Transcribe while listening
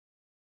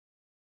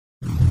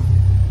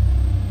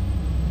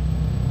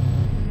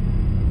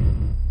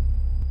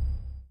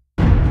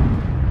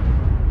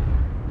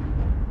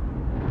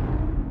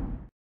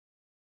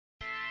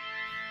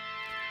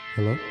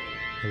Hello?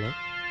 Hello?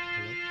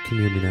 Hello? Can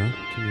you hear me now?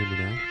 Can you hear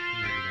me now?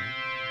 Can you hear me now?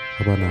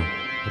 How about now?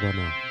 How about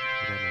now?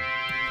 How about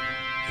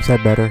now? Is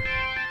that better?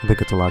 I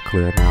think it's a lot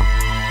clearer now.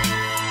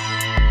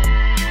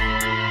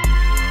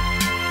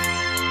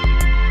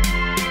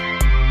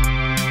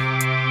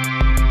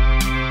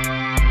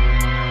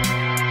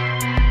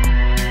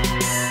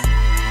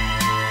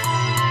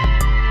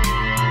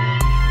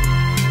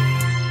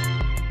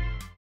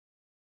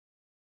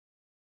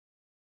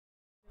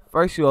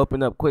 First, you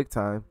open up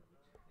QuickTime.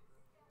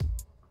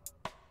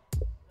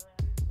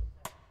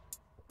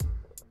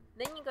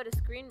 Then you go to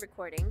screen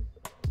recording.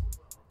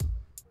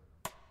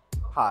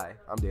 Hi,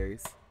 I'm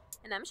Darius.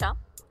 And I'm Shaw.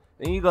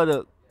 Then you go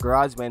to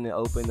Garageband and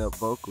open up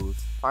vocals.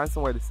 Find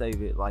somewhere to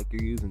save it, like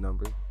your user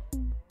number.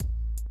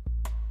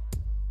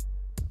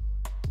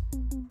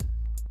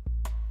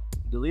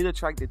 Delete a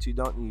track that you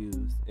don't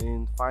use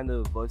and find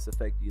a voice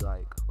effect you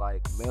like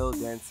male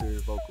dancer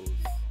vocals.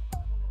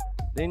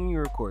 Then you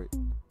record.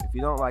 If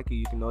you don't like it,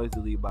 you can always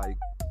delete by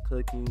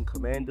clicking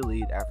Command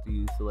Delete after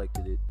you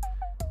selected it.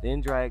 Then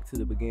drag to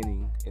the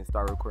beginning and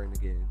start recording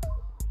again.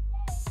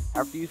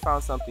 After you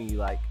found something you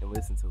like and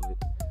listen to it,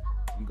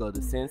 you go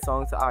to Send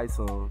Song to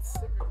iTunes,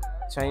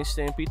 change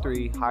to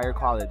MP3, higher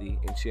quality,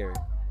 and share it.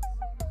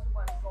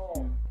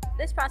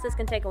 This process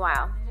can take a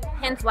while,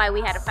 hence why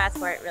we had to fast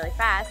forward it really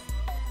fast.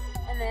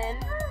 And then,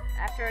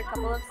 after a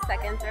couple of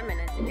seconds or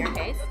minutes in your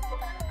case,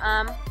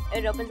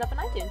 it opens up in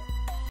iTunes.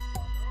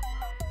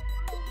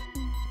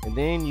 And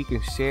then you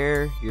can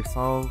share your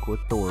song with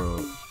the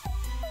world.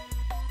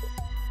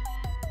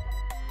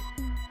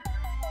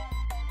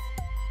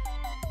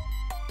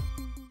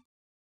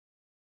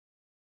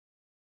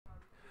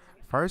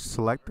 First,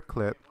 select the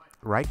clip,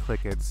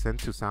 right-click it, send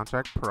to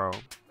Soundtrack Pro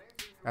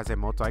as a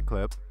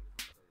multi-clip.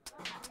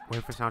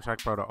 Wait for Soundtrack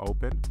Pro to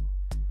open.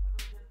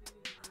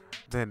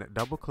 Then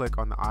double-click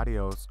on the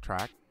audio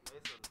track.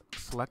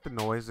 Select the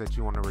noise that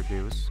you want to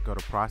reduce. Go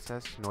to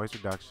Process, Noise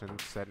Reduction,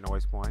 Set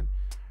Noise Point.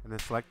 And then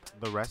select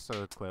the rest of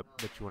the clip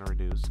that you want to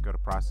reduce. Go to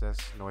Process,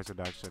 Noise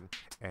Reduction,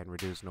 and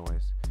Reduce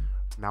Noise.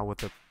 Now with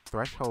the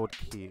threshold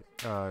key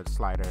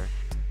slider,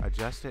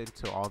 adjust it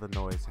until all the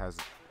noise has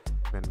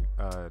been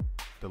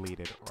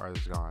deleted or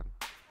is gone.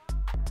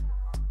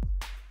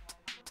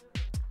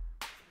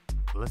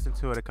 Listen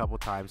to it a couple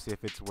times, see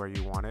if it's where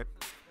you want it.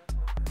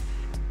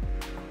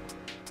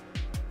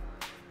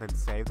 Then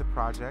save the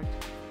project.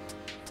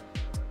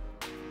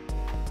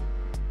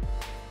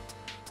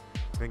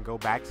 Then go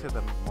back to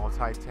the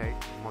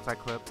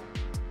multi-clip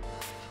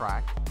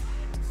track,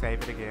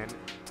 save it again,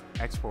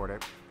 export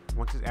it.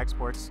 Once it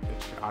exports,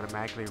 it should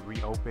automatically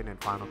reopen in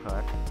Final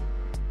Cut.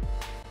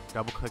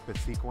 Double click the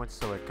sequence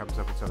so it comes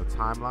up into the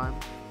timeline,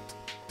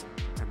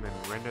 and then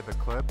render the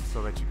clip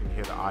so that you can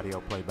hear the audio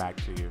play back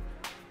to you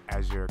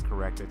as your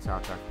corrected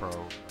Soundtrack Pro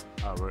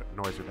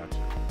noise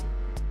reduction.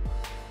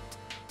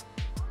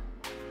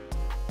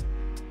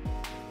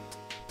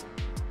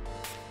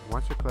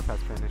 Once your clip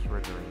has finished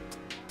rendering,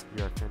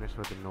 you are finished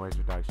with the noise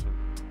reduction.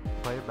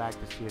 Play it back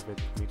to see if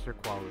it meets your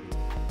quality,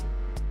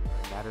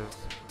 and that is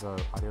the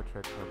audio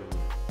trick for the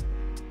week.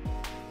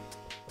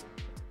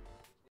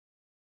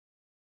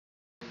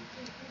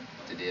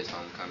 Today is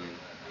homecoming.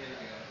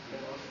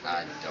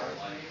 I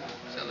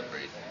don't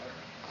celebrate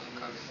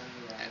homecoming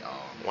at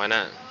all. Why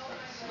not?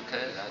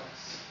 Because I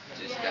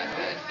just got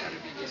that. Kind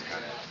of be just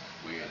kind of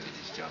weird to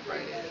just jump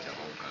right into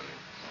homecoming.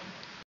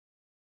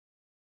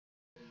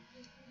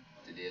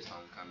 Today is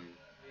homecoming.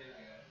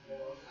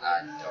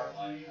 I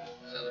don't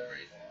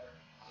celebrate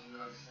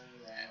homecoming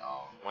at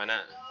all. Why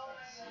not?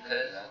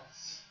 Because I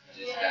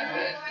just got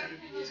that. Kind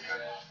of be just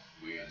kind of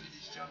weird to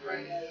just jump right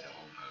into homecoming.